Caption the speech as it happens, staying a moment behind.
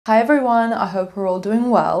Hi everyone, I hope we're all doing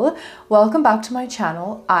well. Welcome back to my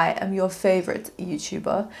channel. I am your favorite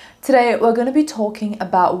YouTuber. Today we're going to be talking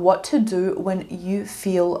about what to do when you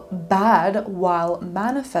feel bad while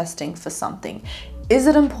manifesting for something. Is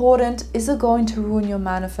it important? Is it going to ruin your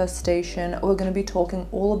manifestation? We're going to be talking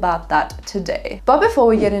all about that today. But before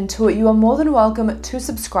we get into it, you are more than welcome to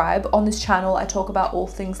subscribe. On this channel, I talk about all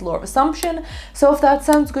things law of assumption. So if that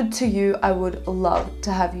sounds good to you, I would love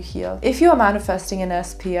to have you here. If you are manifesting an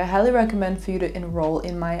SP, I highly recommend for you to enroll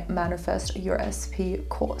in my Manifest Your SP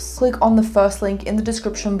course. Click on the first link in the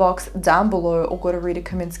description box down below or go to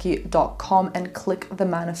RitaKaminski.com and click the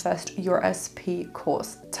Manifest Your SP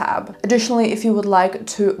course tab. Additionally, if you would like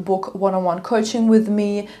to book one-on-one coaching with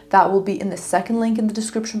me, that will be in the second link in the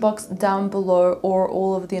description box down below, or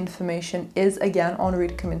all of the information is again on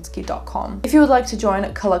RitaKaminski.com. If you would like to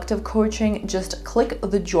join collective coaching, just click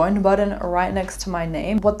the join button right next to my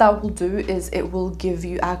name. What that will do is it will give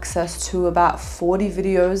you access to about 40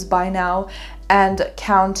 videos by now and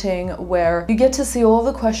counting, where you get to see all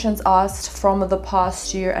the questions asked from the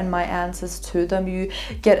past year and my answers to them. You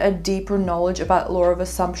get a deeper knowledge about law of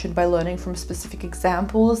assumption by learning from specific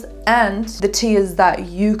examples, and the tea is that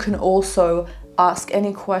you can also ask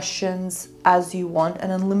any questions as you want an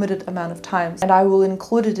unlimited amount of times, and I will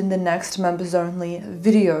include it in the next members only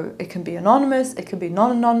video. It can be anonymous, it can be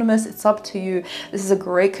non-anonymous, it's up to you. This is a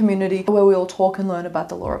great community where we all talk and learn about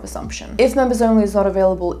the law of assumption. If members only is not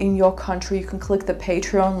available in your country, you can click the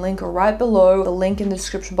Patreon link right below, the link in the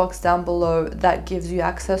description box down below that gives you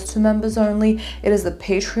access to members only. It is the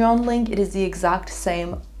Patreon link. It is the exact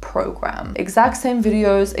same program, exact same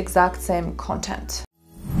videos, exact same content.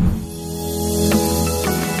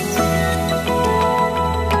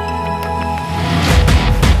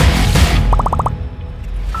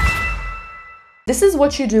 This is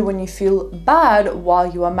what you do when you feel bad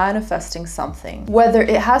while you are manifesting something. Whether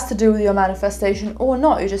it has to do with your manifestation or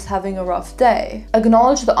not, you're just having a rough day.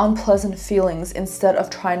 Acknowledge the unpleasant feelings instead of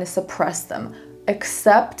trying to suppress them.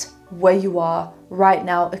 Accept where you are right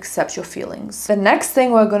now, accept your feelings. The next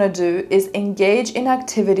thing we're gonna do is engage in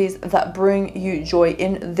activities that bring you joy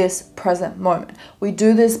in this present moment. We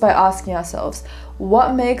do this by asking ourselves,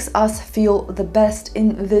 what makes us feel the best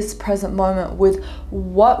in this present moment with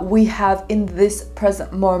what we have in this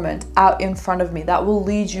present moment out in front of me? That will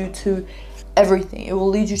lead you to everything. It will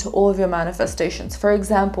lead you to all of your manifestations. For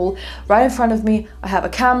example, right in front of me, I have a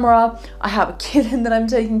camera, I have a kitten that I'm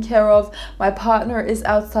taking care of, my partner is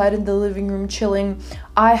outside in the living room chilling.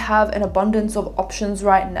 I have an abundance of options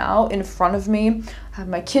right now in front of me. I have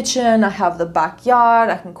my kitchen, I have the backyard,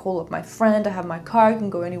 I can call up my friend, I have my car, I can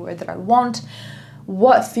go anywhere that I want.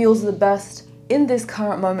 What feels the best in this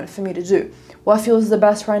current moment for me to do? What feels the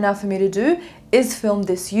best right now for me to do is film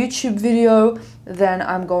this YouTube video, then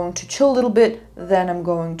I'm going to chill a little bit, then I'm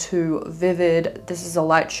going to Vivid. This is a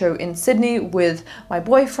light show in Sydney with my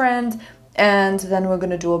boyfriend, and then we're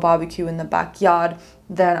gonna do a barbecue in the backyard.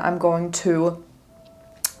 Then I'm going to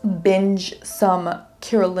binge some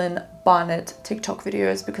Carolyn Barnett TikTok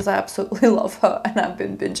videos because I absolutely love her and I've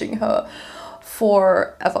been binging her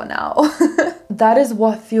forever now. That is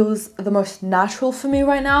what feels the most natural for me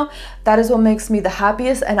right now. That is what makes me the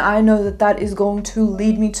happiest, and I know that that is going to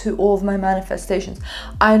lead me to all of my manifestations.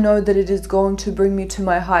 I know that it is going to bring me to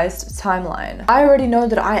my highest timeline. I already know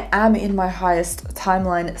that I am in my highest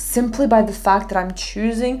timeline simply by the fact that I'm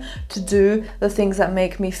choosing to do the things that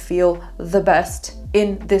make me feel the best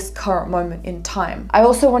in this current moment in time. I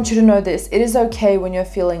also want you to know this: it is okay when you're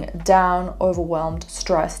feeling down, overwhelmed,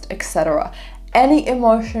 stressed, etc. Any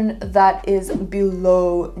emotion that is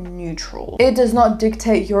below neutral. It does not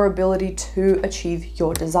dictate your ability to achieve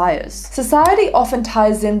your desires. Society often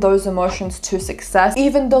ties in those emotions to success.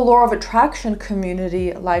 Even the law of attraction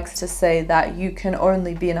community likes to say that you can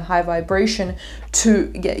only be in a high vibration to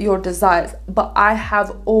get your desires. But I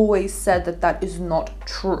have always said that that is not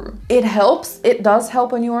true. It helps, it does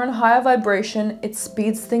help when you are in a higher vibration, it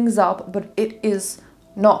speeds things up, but it is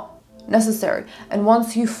not necessary. And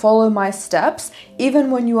once you follow my steps, even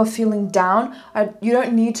when you are feeling down, you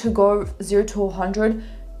don't need to go 0 to 100.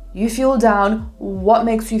 You feel down, what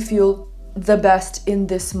makes you feel the best in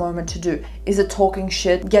this moment to do? Is it talking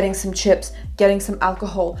shit, getting some chips, getting some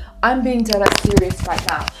alcohol? I'm being dead serious right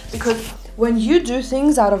now, because when you do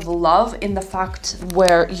things out of love, in the fact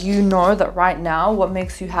where you know that right now what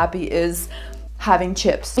makes you happy is having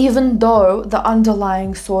chips, even though the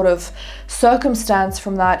underlying sort of circumstance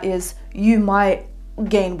from that is you might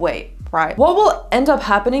gain weight. right? What will end up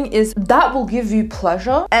happening is that will give you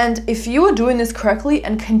pleasure. And if you are doing this correctly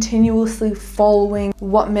and continuously following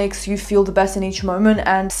what makes you feel the best in each moment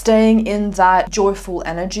and staying in that joyful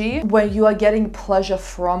energy where you are getting pleasure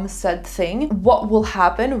from said thing, what will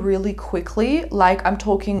happen really quickly, like I'm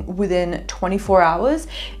talking within 24 hours,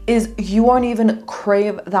 is you won't even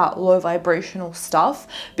crave that low vibrational stuff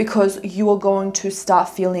because you are going to start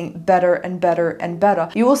feeling better and better and better.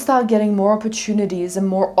 You will start getting more opportunities and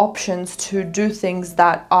more options to do things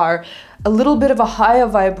that are a little bit of a higher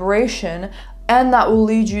vibration, and that will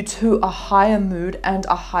lead you to a higher mood and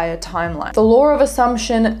a higher timeline. The law of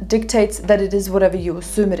assumption dictates that it is whatever you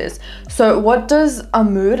assume it is. So what does a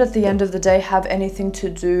mood at the end of the day have anything to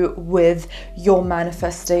do with your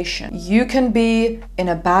manifestation? You can be in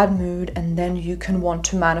a bad mood and then you can want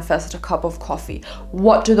to manifest a cup of coffee.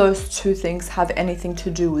 What do those two things have anything to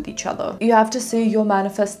do with each other? You have to see your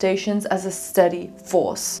manifestations as a steady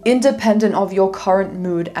force, independent of your current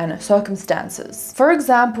mood and circumstances. For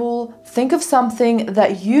example, think of something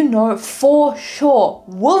that you know for sure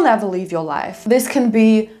will never leave your life. This can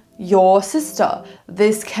be your sister.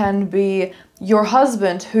 This can be your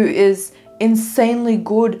husband who is insanely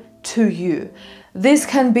good to you. This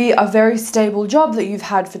can be a very stable job that you've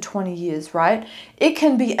had for 20 years, right? It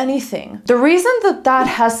can be anything. The reason that that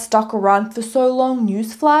has stuck around for so long,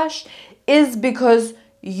 newsflash, is because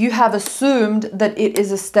you have assumed that it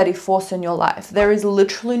is a steady force in your life. There is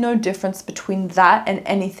literally no difference between that and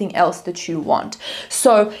anything else that you want.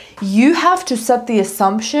 So you have to set the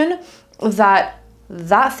assumption that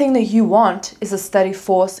that thing that you want is a steady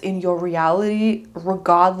force in your reality,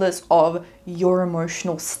 regardless of your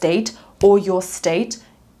emotional state or your state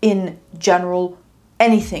in general,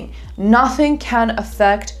 anything. Nothing can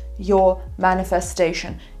affect your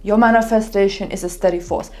manifestation. Your manifestation is a steady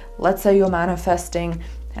force. Let's say you're manifesting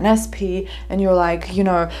an SP and you're like, you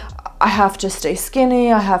know, I have to stay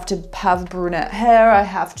skinny, I have to have brunette hair, I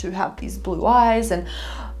have to have these blue eyes and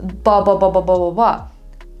blah, blah, blah, blah, blah, blah, blah.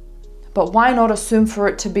 But why not assume for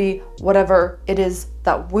it to be whatever it is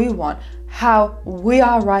that we want? How we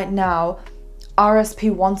are right now,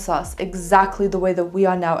 RSP wants us exactly the way that we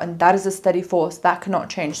are now, and that is a steady force that cannot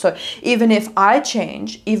change. So even if I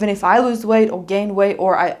change, even if I lose weight or gain weight,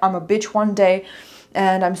 or I'm a bitch one day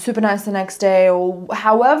and I'm super nice the next day, or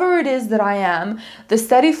however it is that I am, the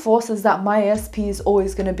steady force is that my SP is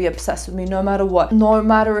always going to be obsessed with me no matter what. No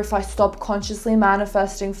matter if I stop consciously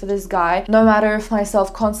manifesting for this guy, no matter if my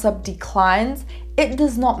self-concept declines, it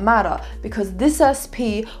does not matter because this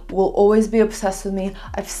SP will always be obsessed with me.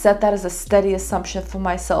 I've set that as a steady assumption for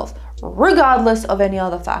myself, regardless of any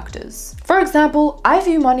other factors. For example, I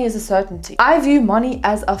view money as a certainty. I view money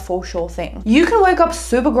as a for sure thing. You can wake up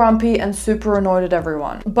super grumpy and super annoyed at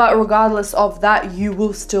everyone, but regardless of that, you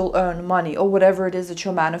will still earn money or whatever it is that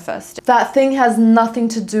you're manifesting. That thing has nothing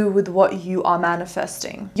to do with what you are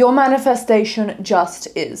manifesting. Your manifestation just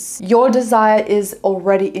is. Your desire is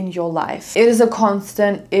already in your life. It is a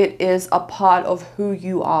constant. It is a part of who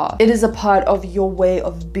you are. It is a part of your way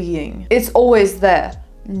of being. It's always there.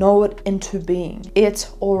 Know it into being. It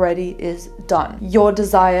already is done. Your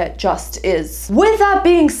desire just is. With that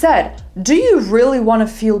being said, do you really want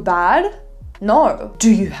to feel bad? No.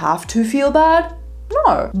 Do you have to feel bad?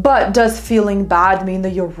 No. But does feeling bad mean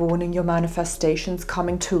that you're ruining your manifestations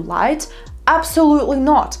coming to light? Absolutely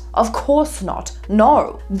not. Of course not.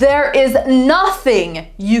 No. There is nothing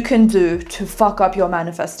you can do to fuck up your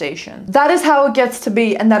manifestation. That is how it gets to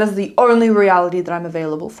be, and that is the only reality that I'm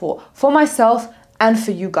available for myself and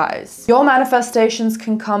for you guys. Your manifestations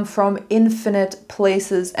can come from infinite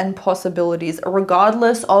places and possibilities,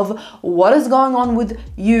 regardless of what is going on with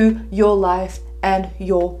you, your life, and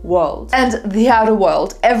your world. And the outer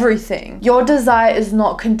world, everything. Your desire is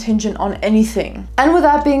not contingent on anything. And with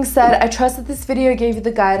that being said, I trust that this video gave you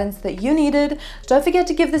the guidance that you needed. Don't forget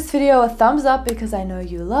to give this video a thumbs up because I know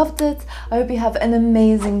you loved it. I hope you have an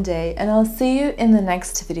amazing day, and I'll see you in the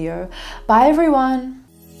next video. Bye everyone.